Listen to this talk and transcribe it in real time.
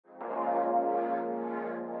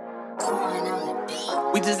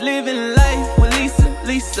We just living life with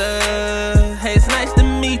Lisa. Hey, it's nice to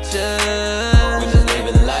meet ya. We just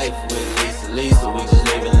living life with Lisa. We just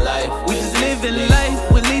living life. We just living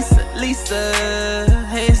life with Lisa.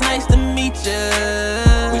 Hey, it's nice to meet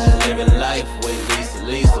ya. We just living life with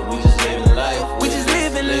Lisa. We just living life. We just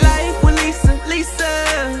living life with Lisa.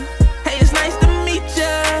 Hey, it's nice to meet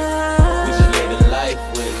ya. We just living life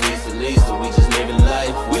with Lisa. We just living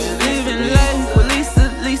life. We just living life with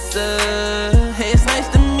Lisa. Hey, it's nice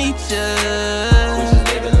to meet ya. We just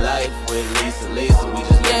living life with Lisa. We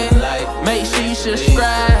just living life. Make sure you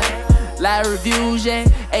subscribe, like reviews, yeah.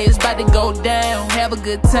 Hey, it's about to go down. Have a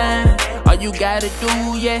good time. All you gotta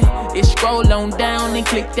do, yeah, is scroll on down and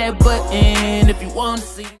click that button if you want to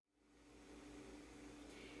see.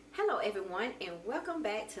 Hello everyone, and welcome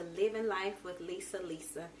back to Living Life with Lisa.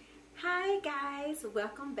 Hi guys,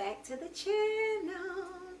 welcome back to the channel.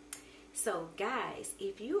 So guys,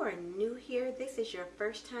 if you are new here, this is your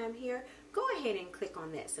first time here, go ahead and click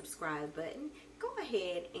on that subscribe button. Go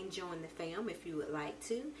ahead and join the fam if you would like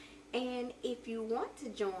to. And if you want to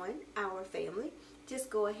join our family, just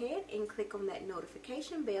go ahead and click on that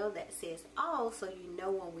notification bell that says all, so you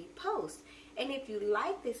know when we post. And if you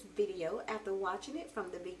like this video after watching it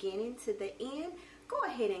from the beginning to the end, go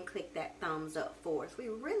ahead and click that thumbs up for us. We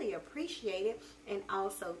really appreciate it. And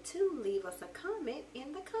also to leave us a comment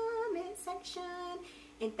in the comment section.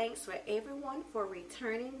 And thanks for everyone for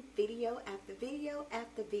returning video after video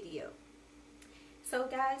after video. So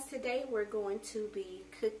guys, today we're going to be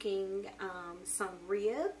cooking some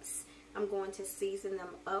ribs. I'm going to season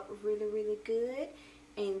them up really good,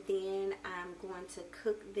 and then I'm going to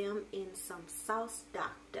cook them in some sauce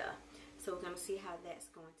Dackta. So we're going to see how that's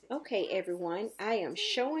going to. Okay everyone, I am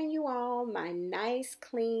showing you all my nice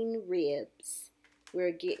clean ribs.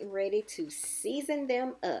 We're getting ready to season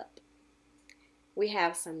them up. We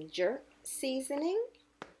have some jerk seasoning,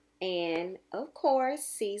 and of course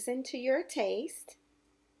season to your taste.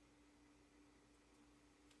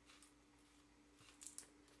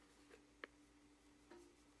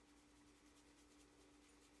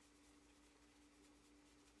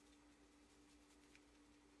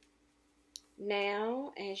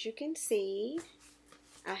 Now, as you can see,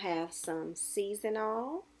 I have some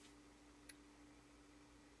seasonal,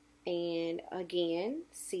 and again,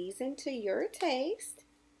 season to your taste.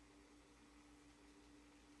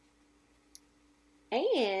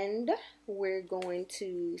 And we're going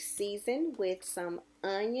to season with some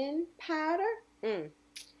onion powder.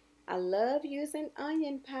 I love using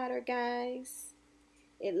onion powder, guys.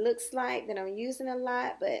 It looks like that I'm using a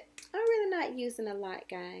lot, but I'm really not using a lot,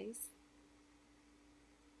 guys.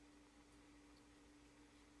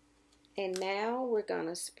 And now we're going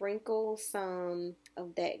to sprinkle some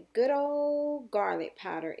of that good old garlic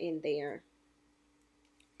powder in there.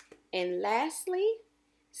 And lastly,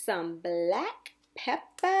 some black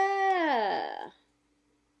pepper.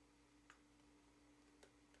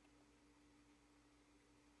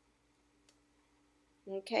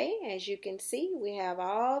 Okay, as you can see, we have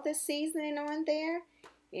all the seasoning on there.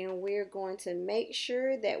 And we're going to make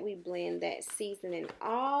sure that we blend that seasoning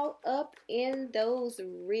all up in those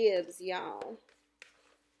ribs, y'all.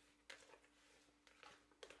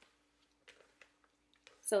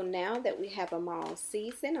 So now that we have them all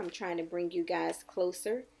seasoned, I'm trying to bring you guys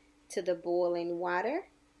closer to the boiling water.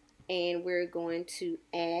 And we're going to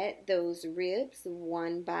add those ribs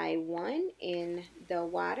one by one in the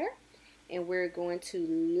water. And we're going to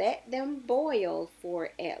let them boil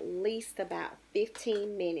for at least about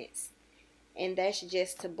 15 minutes. And that's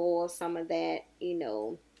just to boil some of that, you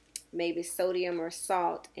know, maybe sodium or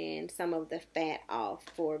salt and some of the fat off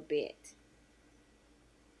for a bit.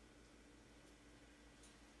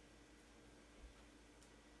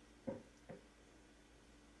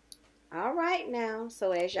 All right now,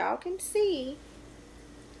 so as y'all can see,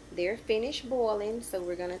 they're finished boiling, so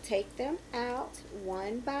we're going to take them out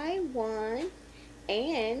one by one,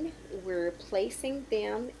 and we're placing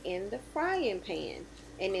them in the frying pan.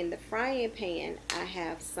 And in the frying pan, I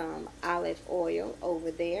have some olive oil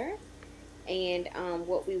over there. And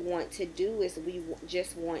what we want to do is we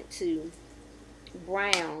just want to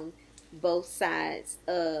brown both sides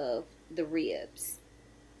of the ribs.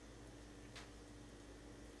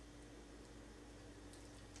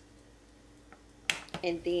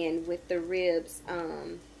 And then with the ribs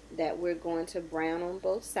that we're going to brown on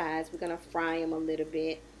both sides, we're going to fry them a little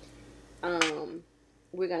bit.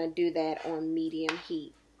 We're going to do that on medium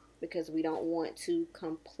heat because we don't want to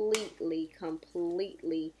completely,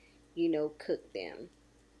 you know, cook them.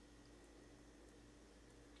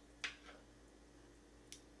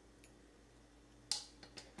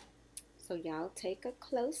 So y'all take a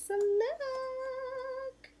closer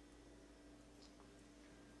look.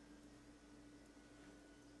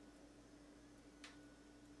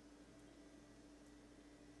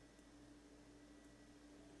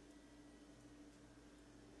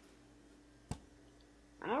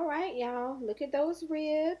 All right, y'all, look at those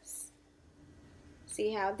ribs.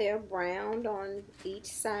 See how they're browned on each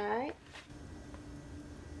side?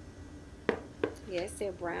 Yes,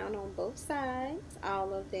 they're brown on both sides,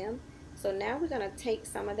 all of them. So now we're going to take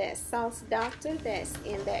some of that sauce Dackta that's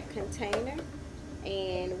in that container,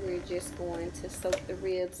 and we're just going to soak the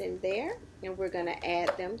ribs in there, and we're going to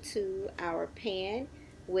add them to our pan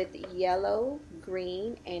with yellow,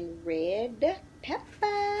 green, and red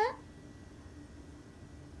pepper.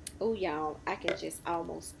 Oh, y'all, I can just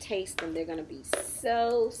almost taste them. They're going to be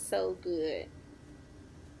so, so good.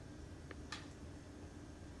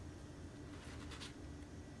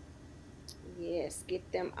 Yes,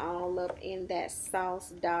 get them all up in that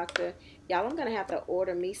sauce Dackta. Y'all, I'm going to have to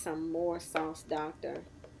order me some more sauce Dackta.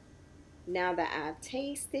 Now that I've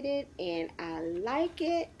tasted it and I like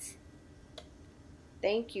it.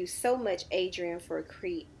 Thank you so much, Adrian, for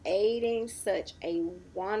creating such a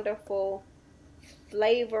wonderful,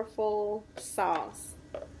 flavorful sauce.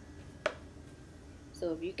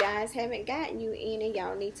 So if you guys haven't gotten you any,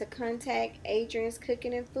 y'all need to contact Adrian's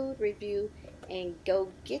Cooking and Food Review and go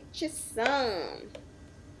get you some.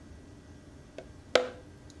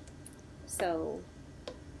 So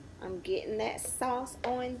I'm getting that sauce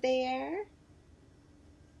on there,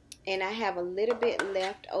 and I have a little bit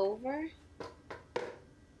left over.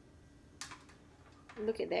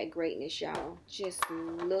 Look at that greatness, y'all. Just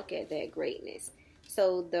look at that greatness.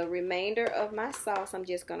 So the remainder of my sauce, I'm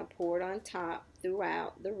just going to pour it on top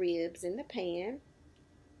throughout the ribs in the pan.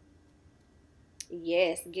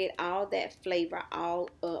 Yes, get all that flavor all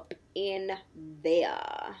up in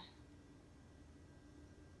there.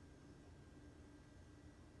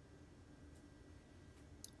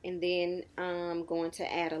 And then I'm going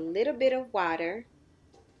to add a little bit of water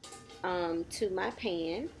to my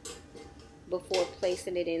pan before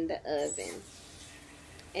placing it in the oven.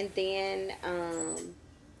 And then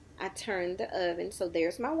I turned the oven. So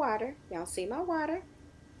there's my water. Y'all see my water?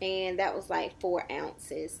 And that was like 4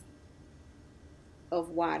 ounces of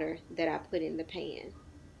water that I put in the pan.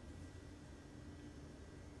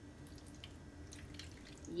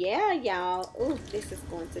 Yeah, y'all. Ooh, this is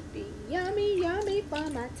going to be yummy, yummy for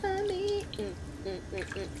my tummy.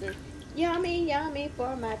 Yummy, yummy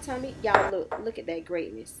for my tummy. Y'all, look at that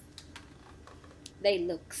greatness. They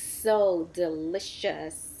look so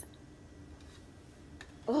delicious.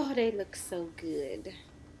 Oh, they look so good.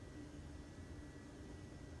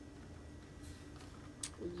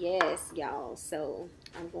 Yes, y'all. So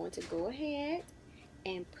I'm going to go ahead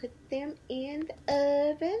and put them in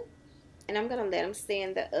the oven. And I'm going to let them stay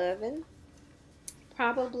in the oven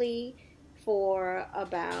probably for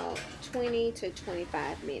about 20 to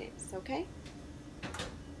 25 minutes, okay?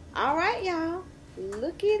 All right, y'all.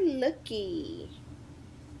 Looky, looky.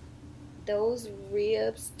 Those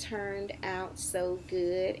ribs turned out so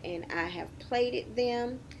good, and I have plated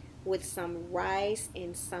them with some rice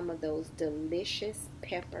and some of those delicious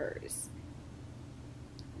peppers.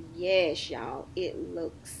 Yes, y'all, it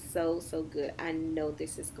looks so, so good. I know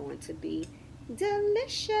this is going to be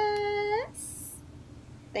delicious.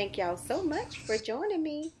 Thank y'all so much for joining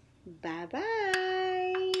me. Bye-bye.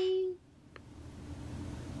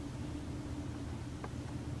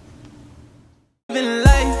 Living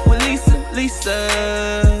life with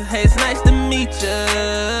Lisa. Hey, it's nice to meet ya.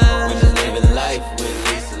 We just living life with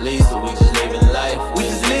Lisa. We just living life. We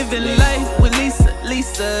just living life with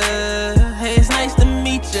Lisa. Hey, it's nice to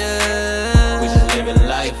meet ya. We just living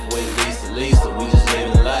life with Lisa. We just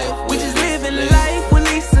living life. We just living life with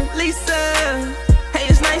Lisa. Hey,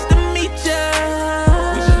 it's nice to meet ya.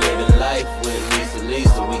 We just living life with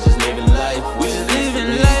Lisa. We just living life. We just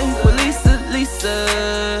living life with Lisa.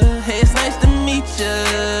 Hey, it's nice to meet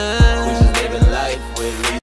ya.